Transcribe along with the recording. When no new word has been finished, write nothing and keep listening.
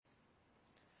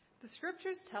The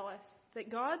scriptures tell us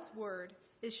that God's word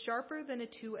is sharper than a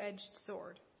two-edged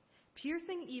sword,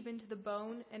 piercing even to the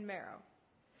bone and marrow.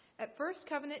 At First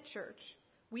Covenant Church,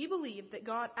 we believe that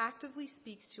God actively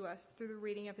speaks to us through the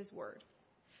reading of his word.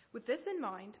 With this in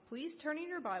mind, please turn in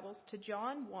your Bibles to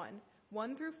John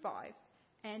 1 through 5,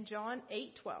 and John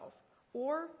 8:12,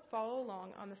 or follow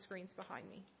along on the screens behind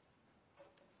me.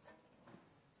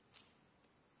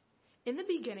 In the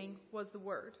beginning was the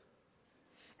Word,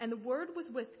 and the Word was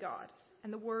with God,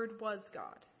 and the Word was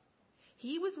God.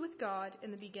 He was with God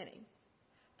in the beginning.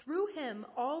 Through him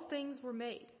all things were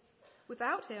made.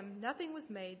 Without him nothing was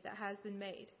made that has been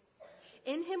made.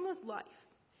 In him was life,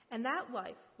 and that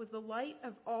life was the light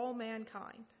of all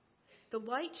mankind. The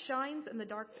light shines in the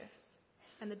darkness,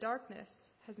 and the darkness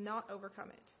has not overcome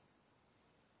it.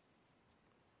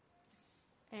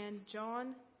 And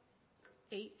John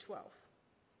 8:12.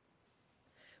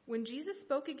 When Jesus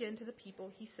spoke again to the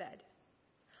people, he said,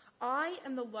 I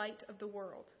am the light of the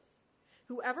world.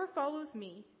 Whoever follows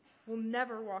me will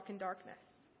never walk in darkness,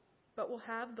 but will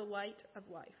have the light of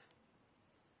life.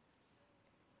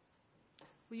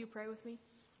 Will you pray with me?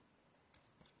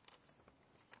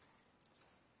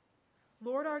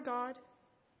 Lord our God,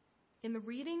 in the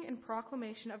reading and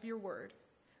proclamation of your word,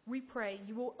 we pray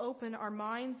you will open our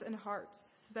minds and hearts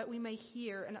so that we may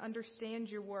hear and understand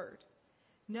your word,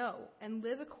 know and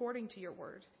live according to your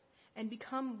word, and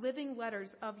become living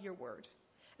letters of your word,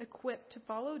 equipped to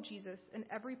follow Jesus in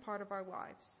every part of our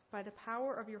lives by the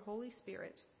power of your Holy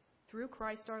Spirit, through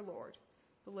Christ our Lord,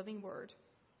 the living word.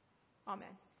 Amen.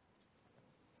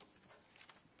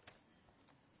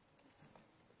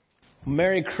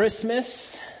 Merry Christmas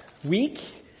week.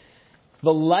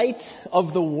 The light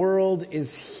of the world is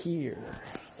here.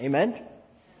 Amen?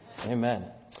 Amen.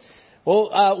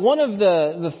 Well, one of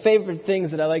the favorite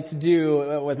things that I like to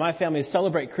do with my family is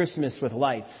celebrate Christmas with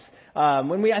lights. I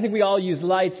think we all use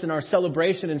lights in our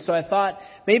celebration, and so I thought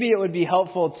maybe it would be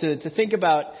helpful to think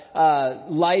about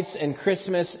lights and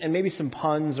Christmas and maybe some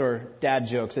puns or dad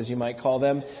jokes, as you might call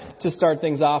them, to start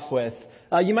things off with.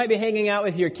 You might be hanging out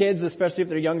with your kids, especially if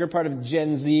they're a younger part of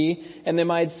Gen Z, and they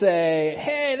might say,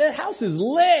 hey, that house is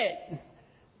lit.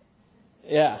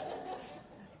 Yeah.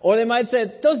 Or they might say,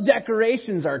 those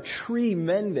decorations are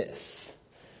tremendous.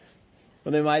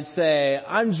 Or they might say,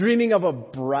 I'm dreaming of a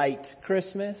bright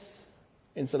Christmas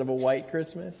instead of a white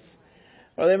Christmas.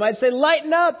 Or they might say,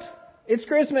 lighten up, it's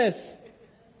Christmas.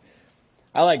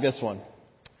 I like this one.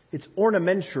 It's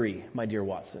ornamentary, my dear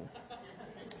Watson.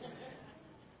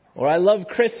 Or I love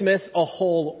Christmas a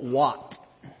whole lot.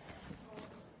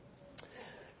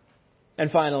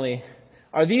 And finally,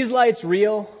 are these lights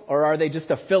real, or are they just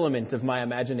a filament of my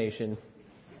imagination?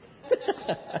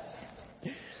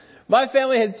 My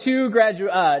family had two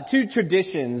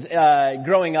traditions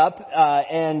growing up,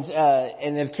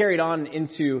 and have carried on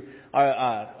into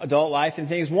our adult life and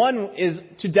things. One is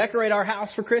to decorate our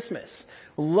house for Christmas.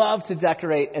 Love to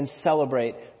decorate and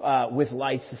celebrate with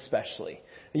lights, especially.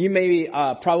 You may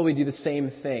probably do the same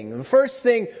thing. The first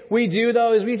thing we do,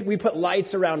 though, is we put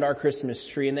lights around our Christmas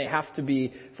tree, and they have to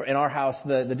be, in our house,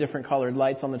 the different colored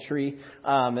lights on the tree.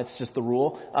 That's just the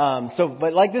rule.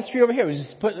 But like this tree over here, we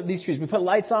just put these trees. We put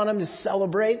lights on them to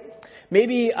celebrate.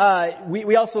 Maybe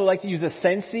we also like to use a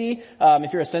Scentsy.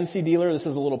 If you're a Scentsy dealer, this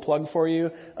is a little plug for you.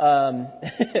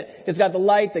 It's got the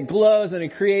light that glows, and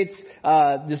it creates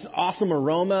this awesome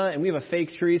aroma. And we have a fake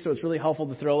tree, so it's really helpful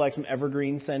to throw like some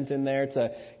evergreen scent in there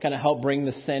to kind of help bring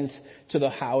the scent to the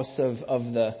house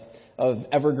of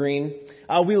evergreen.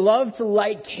 We love to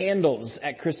light candles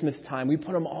at Christmas time. We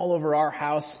put them all over our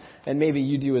house, and maybe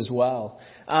you do as well.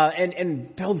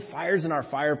 And build fires in our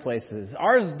fireplaces.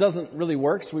 Ours doesn't really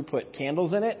work, so we put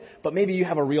candles in it, but maybe you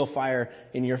have a real fire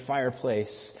in your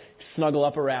fireplace. Snuggle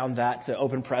up around that to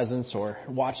open presents or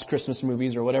watch Christmas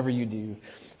movies or whatever you do.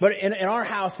 But in our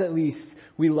house, at least,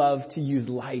 we love to use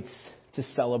lights to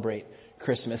celebrate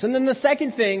Christmas. And then the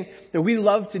second thing that we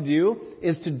love to do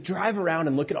is to drive around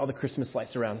and look at all the Christmas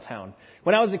lights around town.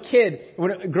 When I was a kid,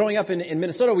 growing up in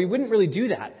Minnesota, we wouldn't really do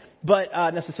that, but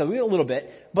necessarily a little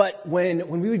bit. But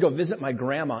when we would go visit my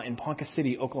grandma in Ponca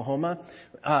City, Oklahoma,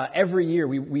 every year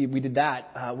we did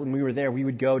that. When we were there, we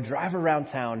would go drive around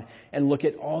town and look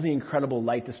at all the incredible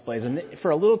light displays. And for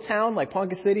a little town like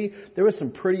Ponca City, there was some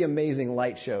pretty amazing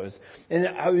light shows. And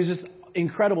I was just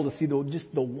incredible to see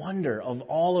the wonder of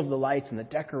all of the lights and the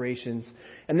decorations.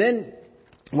 And then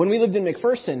when we lived in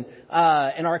McPherson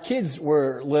and our kids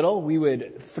were little, we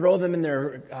would throw them in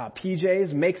their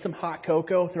PJs, make some hot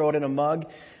cocoa, throw it in a mug,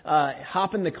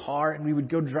 hop in the car, and we would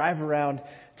go drive around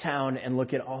town and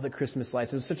look at all the Christmas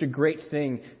lights. It was such a great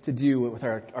thing to do with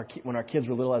when our kids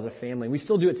were little as a family. We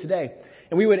still do it today.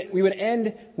 And we would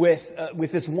end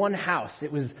with this one house.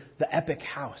 It was the Epic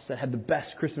house that had the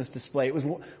best Christmas display. It was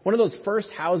one of those first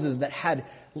houses that had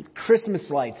Christmas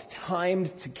lights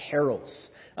timed to carols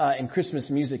and Christmas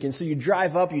music. And so you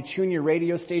drive up, you tune your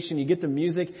radio station, you get the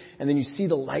music, and then you see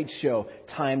the light show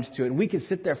timed to it. And we could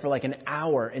sit there for like an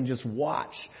hour and just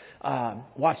watch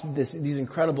these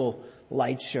incredible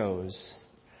light shows.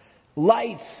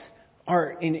 Lights are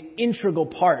an integral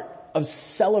part of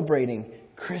celebrating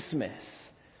Christmas.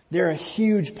 They're a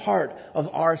huge part of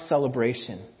our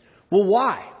celebration. Well,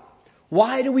 why?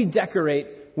 Why do we decorate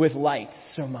with lights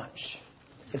so much?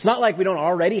 It's not like we don't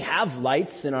already have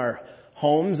lights in our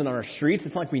homes and on our streets.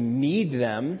 It's not like we need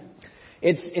them.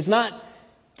 It's not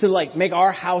to like make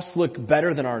our house look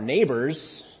better than our neighbors.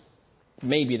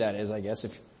 Maybe that is, I guess,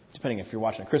 depending if you're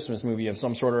watching a Christmas movie of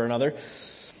some sort or another.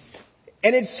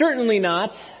 And it's certainly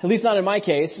not, at least not in my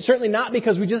case, certainly not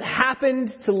because we just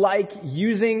happened to like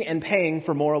using and paying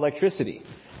for more electricity.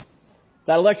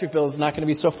 That electric bill is not going to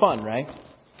be so fun, right?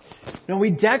 No,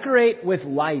 we decorate with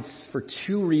lights for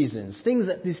two reasons.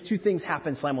 These two things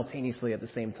happen simultaneously at the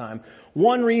same time.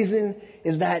 One reason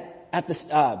is that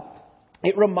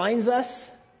it reminds us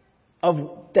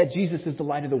that Jesus is the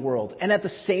light of the world. And at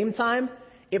the same time,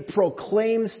 it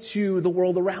proclaims to the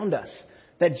world around us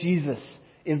that Jesus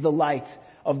is the light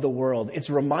of the world. It's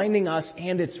reminding us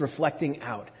and it's reflecting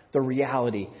out the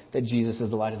reality that Jesus is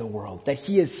the light of the world, that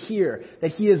He is here,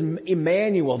 that He is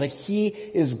Emmanuel, that He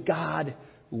is God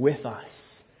with us,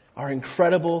 our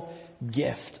incredible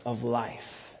gift of life.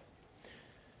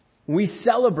 We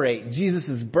celebrate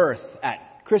Jesus' birth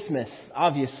at Christmas,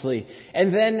 obviously,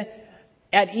 and then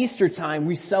at Easter time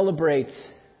we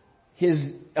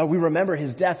remember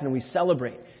His death and we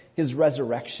celebrate His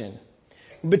resurrection.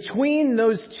 Between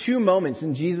those two moments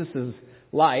in Jesus'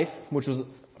 life, which was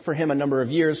for Him a number of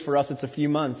years, for us it's a few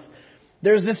months,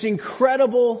 there's this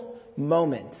incredible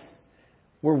moment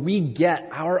where we get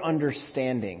our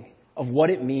understanding of what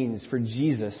it means for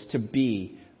Jesus to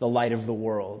be the light of the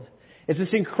world. It's this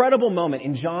incredible moment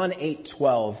in John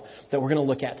 8:12 that we're going to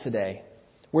look at today,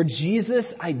 where Jesus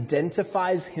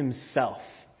identifies Himself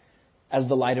as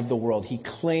the light of the world. He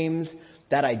claims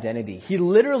that identity. He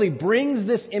literally brings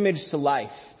this image to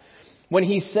life when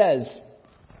He says,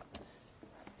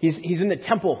 he's in the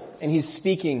temple and He's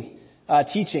speaking,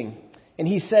 teaching, and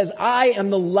He says, "I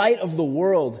am the light of the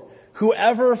world.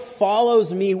 Whoever follows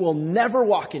me will never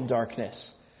walk in darkness,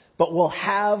 but will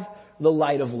have the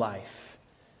light of life."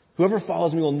 Whoever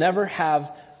follows me will never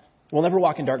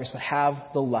walk in darkness, but have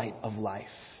the light of life.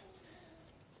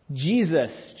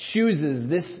 Jesus chooses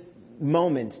this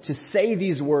moment to say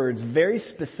these words very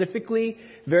specifically,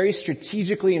 very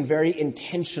strategically, and very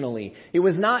intentionally. It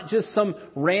was not just some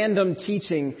random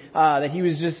teaching that He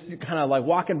was just kind of like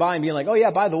walking by and being like, "Oh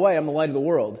yeah, by the way, I'm the light of the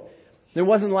world." It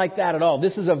wasn't like that at all.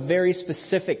 This is a very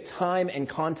specific time and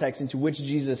context into which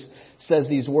Jesus says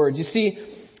these words. You see,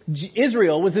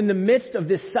 Israel was in the midst of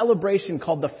this celebration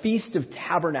called the Feast of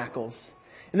Tabernacles.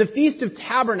 And the Feast of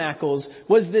Tabernacles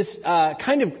was this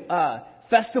kind of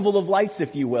festival of lights,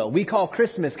 if you will. We call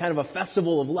Christmas kind of a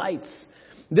festival of lights.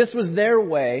 This was their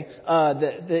way,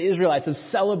 the Israelites, of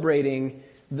celebrating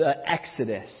the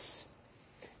Exodus.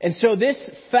 And so this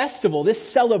festival,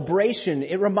 this celebration,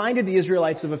 it reminded the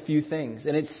Israelites of a few things,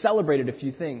 and it celebrated a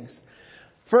few things.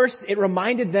 First, it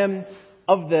reminded them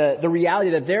of the reality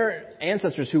that their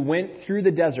ancestors who went through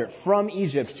the desert from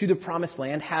Egypt to the Promised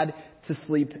Land had to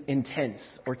sleep in tents,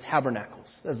 or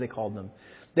tabernacles, as they called them.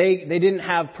 They didn't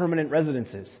have permanent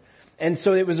residences. And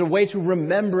so it was a way to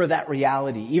remember that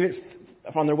reality, even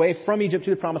on their way from Egypt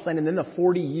to the Promised Land, and then the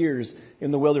 40 years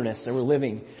in the wilderness, they were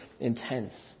living in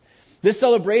tents. This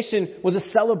celebration was a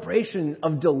celebration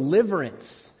of deliverance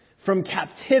from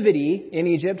captivity in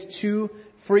Egypt to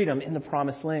freedom in the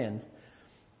Promised Land.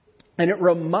 And it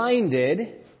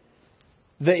reminded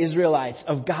the Israelites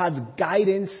of God's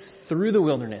guidance through the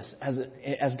wilderness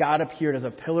as God appeared as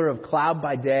a pillar of cloud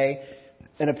by day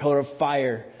and a pillar of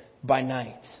fire by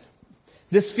night.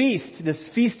 This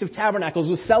Feast of Tabernacles,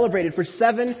 was celebrated for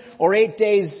 7 or 8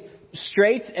 days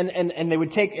straight, and they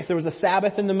would take, if there was a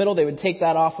Sabbath in the middle, they would take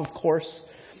that off, of course.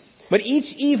 But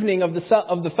each evening of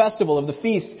the festival, of the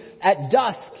feast, at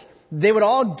dusk, they would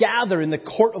all gather in the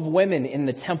court of women in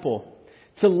the temple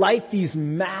to light these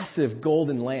massive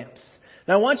golden lamps.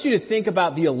 Now I want you to think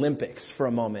about the Olympics for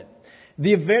a moment.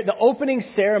 The opening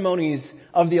ceremonies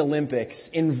of the Olympics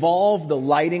involve the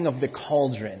lighting of the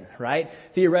cauldron, right?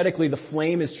 Theoretically, the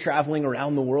flame is traveling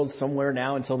around the world somewhere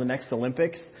now until the next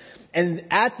Olympics. And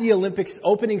at the Olympics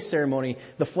opening ceremony,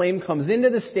 the flame comes into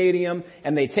the stadium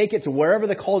and they take it to wherever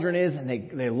the cauldron is and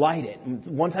they light it.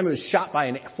 And one time it was shot by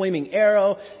a flaming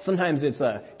arrow. Sometimes it's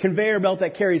a conveyor belt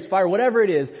that carries fire. Whatever it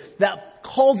is, that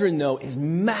cauldron, though, is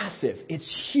massive. It's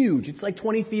huge. It's like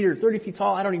 20 feet or 30 feet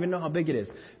tall. I don't even know how big it is,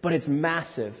 but it's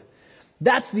massive.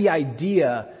 That's the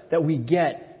idea that we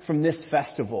get from this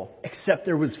festival, except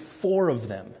there was 4 of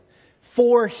them.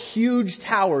 4 huge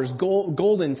towers,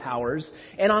 golden towers,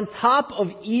 and on top of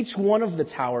each one of the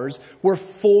towers were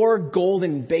 4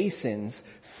 golden basins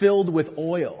filled with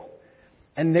oil.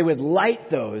 And they would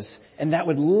light those, and that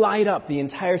would light up the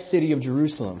entire city of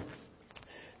Jerusalem.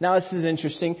 Now this is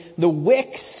interesting. The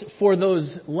wicks for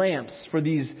those lamps, for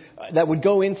these that would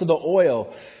go into the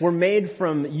oil, were made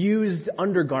from used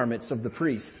undergarments of the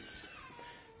priests.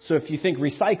 So if you think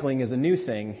recycling is a new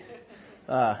thing,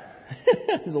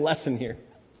 there's a lesson here.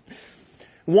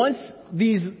 Once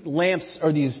these lamps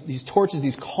or these torches,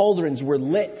 these cauldrons were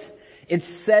lit, it's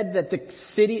said that the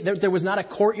city, there was not a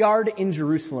courtyard in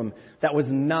Jerusalem that was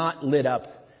not lit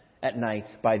up at night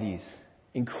by these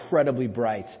incredibly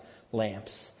bright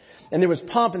lamps. And there was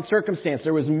pomp and circumstance.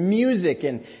 There was music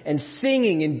and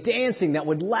singing and dancing that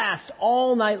would last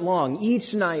all night long,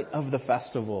 each night of the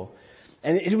festival.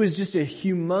 And it was just a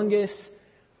humongous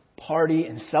party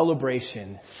and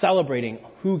celebration, celebrating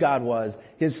who God was,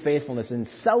 His faithfulness, and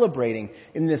celebrating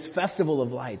in this festival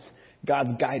of lights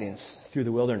God's guidance through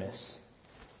the wilderness.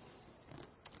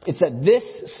 It's at this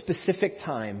specific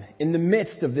time, in the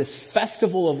midst of this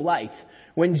festival of light,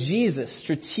 when Jesus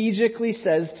strategically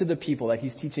says to the people that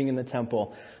He's teaching in the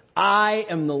temple, I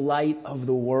am the light of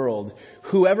the world.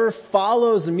 Whoever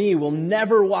follows me will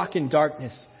never walk in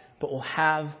darkness, but will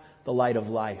have the light of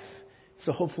life.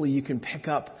 So hopefully you can pick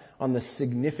up on the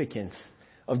significance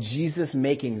of Jesus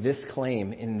making this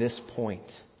claim in this point,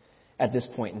 at this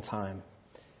point in time.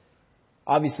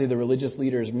 Obviously, the religious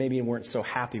leaders maybe weren't so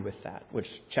happy with that, which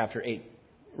chapter 8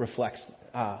 reflects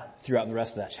throughout the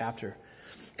rest of that chapter.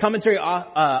 Commentary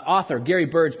author Gary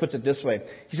Burge puts it this way.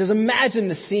 He says, imagine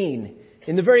the scene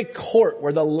in the very court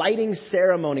where the lighting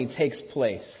ceremony takes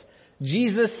place.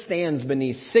 Jesus stands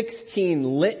beneath 16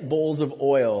 lit bowls of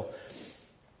oil.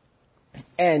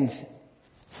 And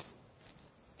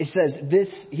it says this,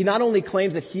 he not only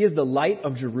claims that He is the light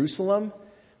of Jerusalem,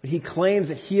 but He claims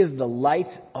that He is the light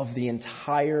of the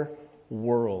entire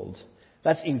world.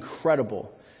 That's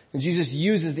incredible. And Jesus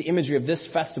uses the imagery of this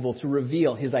festival to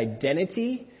reveal His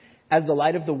identity as the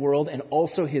light of the world and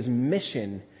also His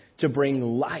mission to bring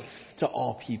life to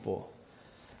all people.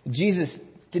 Jesus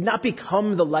did not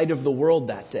become the light of the world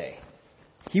that day.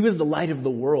 He was the light of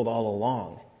the world all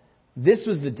along. This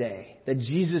was the day that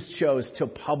Jesus chose to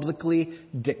publicly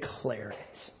declare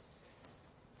it.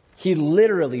 He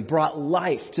literally brought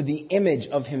life to the image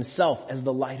of Himself as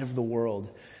the light of the world.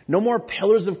 No more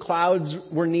pillars of clouds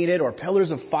were needed or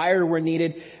pillars of fire were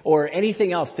needed or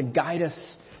anything else to guide us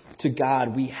to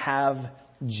God. We have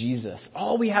Jesus.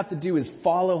 All we have to do is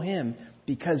follow Him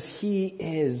because He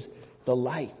is the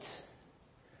light.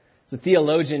 There's a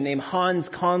theologian named Hans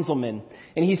Konzelman,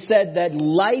 and he said that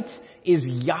light is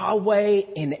Yahweh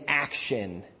in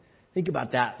action. Think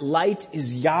about that. Light is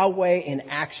Yahweh in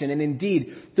action. And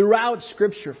indeed, throughout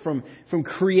Scripture, from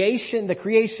creation, the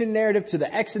creation narrative to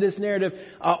the Exodus narrative,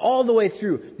 all the way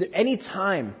through, any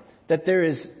time that there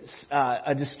is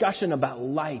a discussion about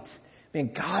light,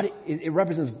 man, God, it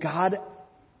represents God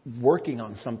working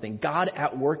on something, God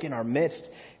at work in our midst,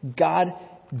 God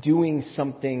doing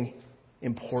something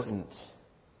important.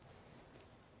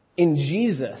 In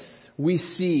Jesus, we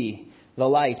see the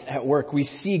light at work. We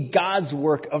see God's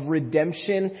work of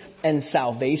redemption and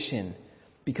salvation.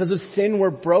 Because of sin,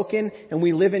 we're broken and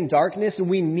we live in darkness, and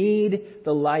we need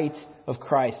the light of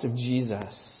Christ, of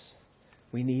Jesus.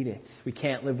 We need it. We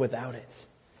can't live without it.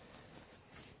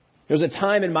 There was a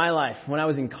time in my life when I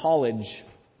was in college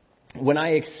when I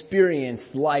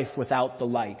experienced life without the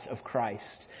light of Christ.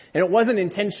 And it wasn't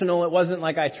intentional. It wasn't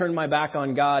like I turned my back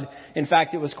on God. In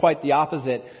fact, it was quite the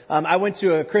opposite. I went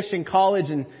to a Christian college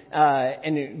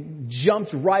and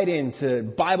jumped right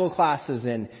into Bible classes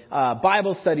and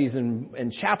Bible studies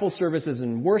and chapel services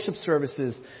and worship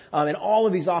services and all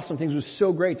of these awesome things. It was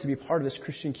so great to be a part of this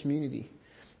Christian community.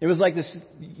 It was like this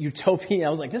utopia. I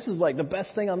was like, this is like the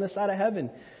best thing on this side of heaven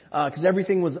because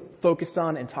everything was focused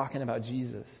on and talking about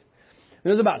Jesus. It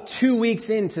was about 2 weeks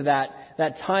into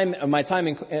that time, my time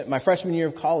in my freshman year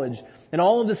of college, and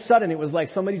all of a sudden it was like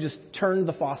somebody just turned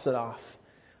the faucet off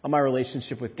on my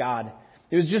relationship with God.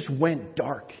 It just went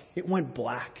dark. It went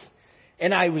black.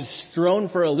 And I was thrown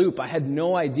for a loop. I had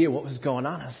no idea what was going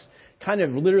on. I was kind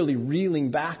of literally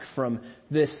reeling back from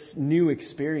this new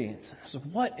experience. I was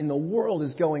like, what in the world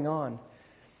is going on?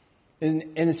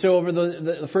 And so over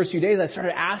the first few days, I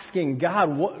started asking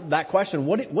God that question.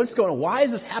 What's going on? Why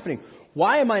is this happening?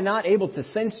 Why am I not able to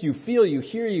sense you, feel you,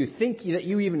 hear you, think that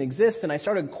you even exist? And I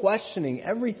started questioning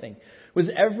everything.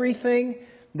 Was everything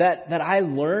that I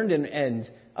learned and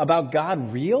about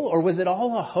God real? Or was it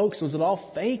all a hoax? Was it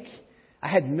all fake? I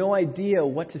had no idea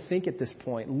what to think at this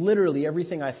point. Literally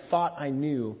everything I thought I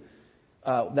knew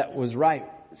that was right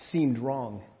seemed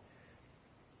wrong.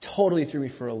 Totally threw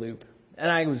me for a loop. And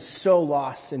I was so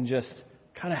lost and just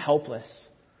kind of helpless.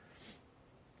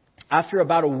 After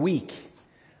about a week,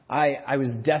 I was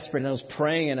desperate and I was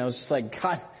praying and I was just like,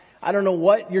 God, I don't know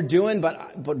what you're doing,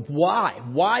 but why?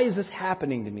 Why is this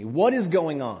happening to me? What is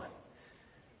going on?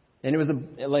 And it was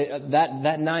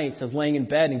that night I was laying in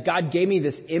bed and God gave me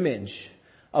this image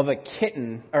of a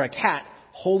kitten or a cat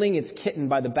holding its kitten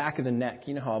by the back of the neck.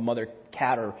 You know how a mother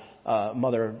cat or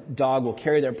mother dog will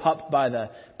carry their pup by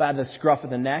the scruff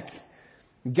of the neck.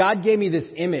 God gave me this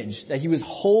image that he was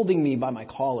holding me by my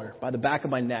collar, by the back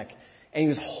of my neck, and he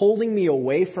was holding me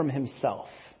away from himself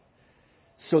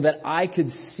so that I could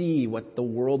see what the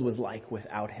world was like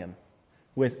without him,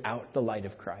 without the light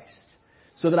of Christ,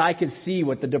 so that I could see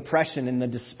what the depression and the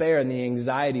despair and the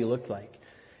anxiety looked like.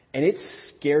 And it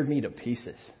scared me to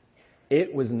pieces.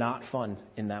 It was not fun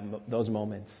in those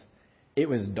moments. It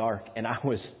was dark and I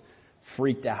was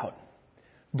freaked out.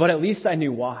 But at least I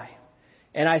knew why.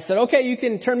 And I said, okay, you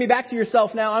can turn me back to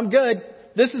yourself now. I'm good.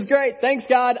 This is great. Thanks,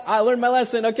 God. I learned my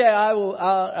lesson. Okay, I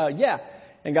will, yeah.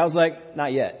 And God was like,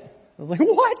 not yet. I was like,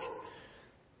 what?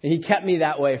 And he kept me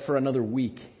that way for another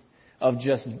week of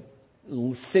just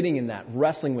sitting in that,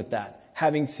 wrestling with that,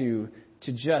 having to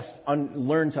just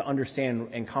learn to understand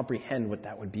and comprehend what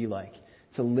that would be like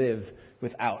to live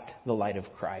without the light of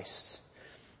Christ.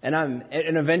 And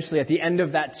eventually at the end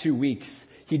of that 2 weeks,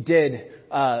 he did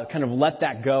kind of let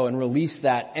that go and release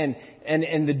that. And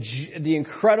the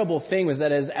incredible thing was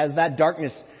that as that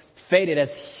darkness faded, as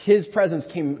his presence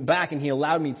came back and he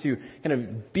allowed me to kind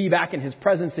of be back in his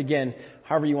presence again,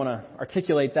 however you want to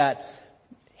articulate that,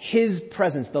 his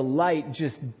presence, the light,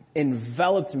 just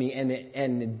enveloped me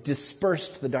and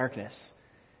dispersed the darkness.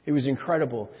 It was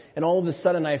incredible. And all of a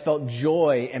sudden I felt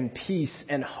joy and peace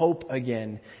and hope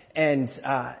again. And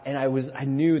I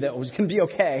knew that it was going to be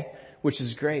okay, which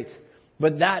is great.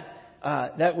 But that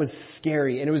was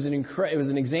scary. And it was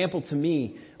an example to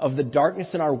me of the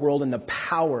darkness in our world and the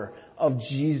power of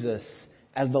Jesus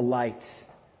as the light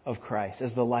of Christ,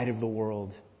 as the light of the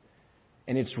world.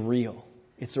 And it's real.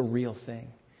 It's a real thing.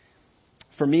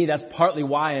 For me, that's partly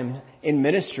why I'm in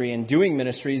ministry and doing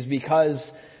ministries, because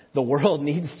the world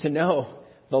needs to know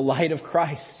the light of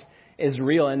Christ is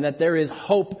real and that there is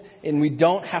hope and we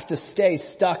don't have to stay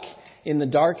stuck in the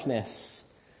darkness.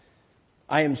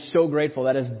 I am so grateful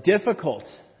that as difficult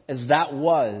as that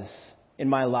was in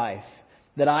my life,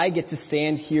 that I get to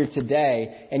stand here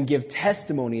today and give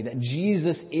testimony that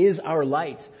Jesus is our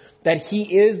light, that he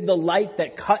is the light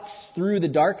that cuts through the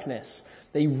darkness,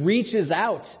 that he reaches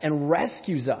out and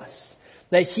rescues us,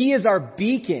 that he is our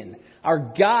beacon, our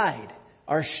guide,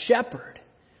 our shepherd.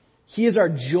 He is our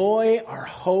joy, our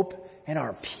hope, and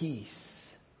our peace.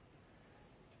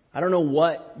 I don't know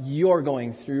what you're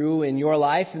going through in your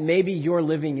life. Maybe you're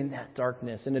living in that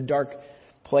darkness, in a dark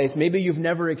place. Maybe you've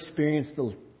never experienced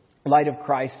the light of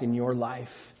Christ in your life.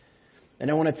 And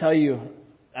I want to tell you,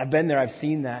 I've been there, I've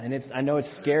seen that, and I know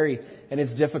it's scary and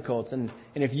it's difficult. And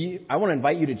I want to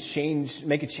invite you to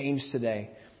make a change today,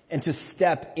 and to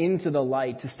step into the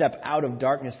light, to step out of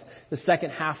darkness. The second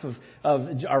half of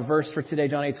our verse for today,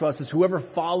 John 8:12, says, whoever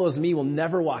follows me will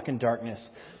never walk in darkness,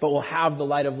 but will have the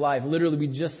light of life. Literally, we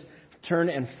just turn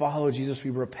and follow Jesus.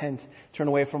 We repent, turn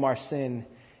away from our sin,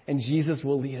 and Jesus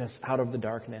will lead us out of the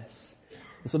darkness.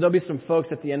 And so there'll be some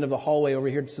folks at the end of the hallway over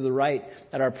here to the right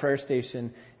at our prayer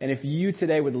station. And if you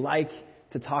today would like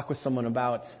to talk with someone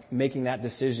about making that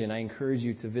decision, I encourage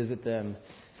you to visit them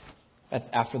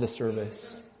after the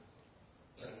service.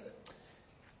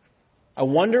 I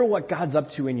wonder what God's up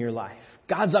to in your life.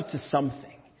 God's up to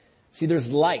something. See, there's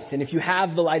light. And if you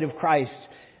have the light of Christ,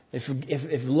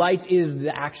 if light is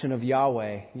the action of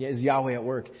Yahweh, is Yahweh at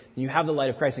work, then you have the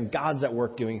light of Christ and God's at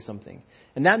work doing something.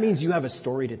 And that means you have a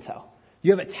story to tell.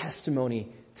 You have a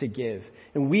testimony to give.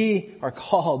 And we are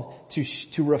called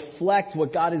to reflect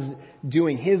what God is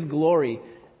doing. His glory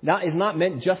is not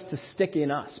meant just to stick in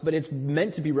us, but it's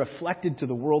meant to be reflected to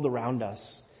the world around us.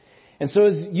 And so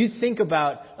as you think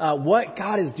about what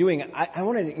God is doing, I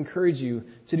want to encourage you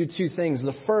to do two things.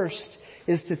 The first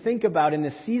is to think about in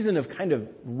this season of kind of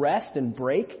rest and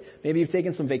break, maybe you've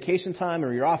taken some vacation time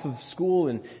or you're off of school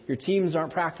and your teams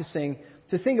aren't practicing,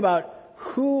 to think about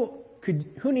who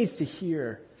needs to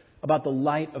hear about the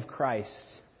light of Christ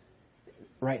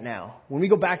right now. When we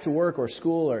go back to work or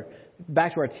school or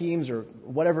back to our teams or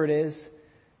whatever it is,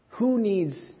 who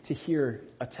needs to hear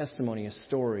a testimony, a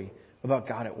story about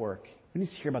God at work? Who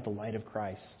needs to hear about the light of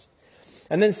Christ?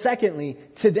 And then secondly,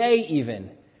 today even,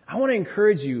 I want to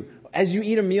encourage you, as you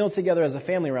eat a meal together as a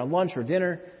family around lunch or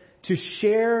dinner, to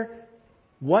share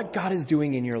what God is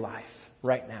doing in your life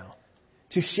right now.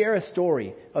 To share a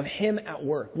story of Him at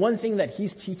work. One thing that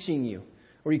He's teaching you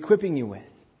or equipping you with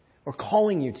or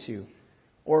calling you to,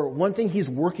 or one thing He's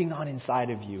working on inside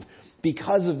of you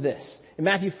because of this. In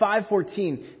Matthew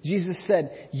 5:14, Jesus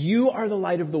said, "You are the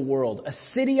light of the world. A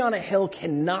city on a hill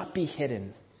cannot be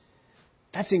hidden."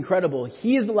 That's incredible.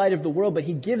 He is the light of the world, but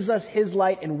He gives us His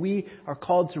light and we are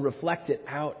called to reflect it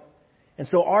out. And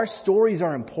so our stories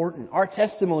are important. Our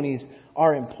testimonies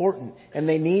are important and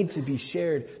they need to be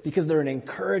shared because they're an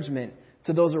encouragement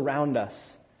to those around us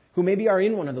who maybe are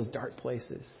in one of those dark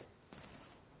places.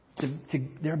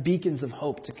 They're beacons of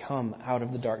hope to come out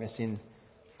of the darkness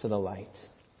into the light.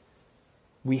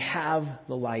 We have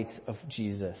the light of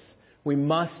Jesus. We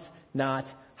must not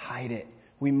hide it.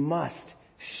 We must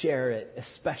share it,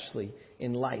 especially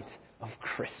in light of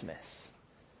Christmas.